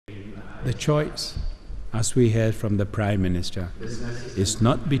The choice, as we heard from the Prime Minister, is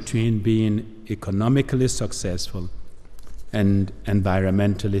not between being economically successful and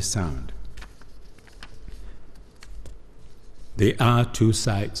environmentally sound. They are two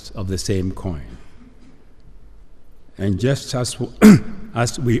sides of the same coin. And just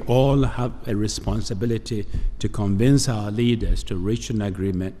as we all have a responsibility to convince our leaders to reach an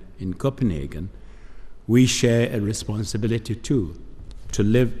agreement in Copenhagen, we share a responsibility too to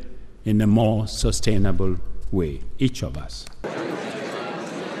live in a more sustainable way, each of us.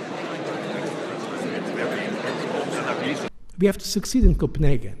 We have to succeed in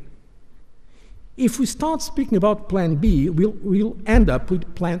Copenhagen. If we start speaking about Plan B, we'll end up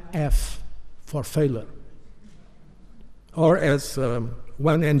with Plan F for failure. Or as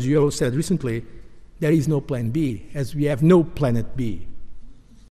one NGO said recently, there is no Plan B, as we have no Planet B.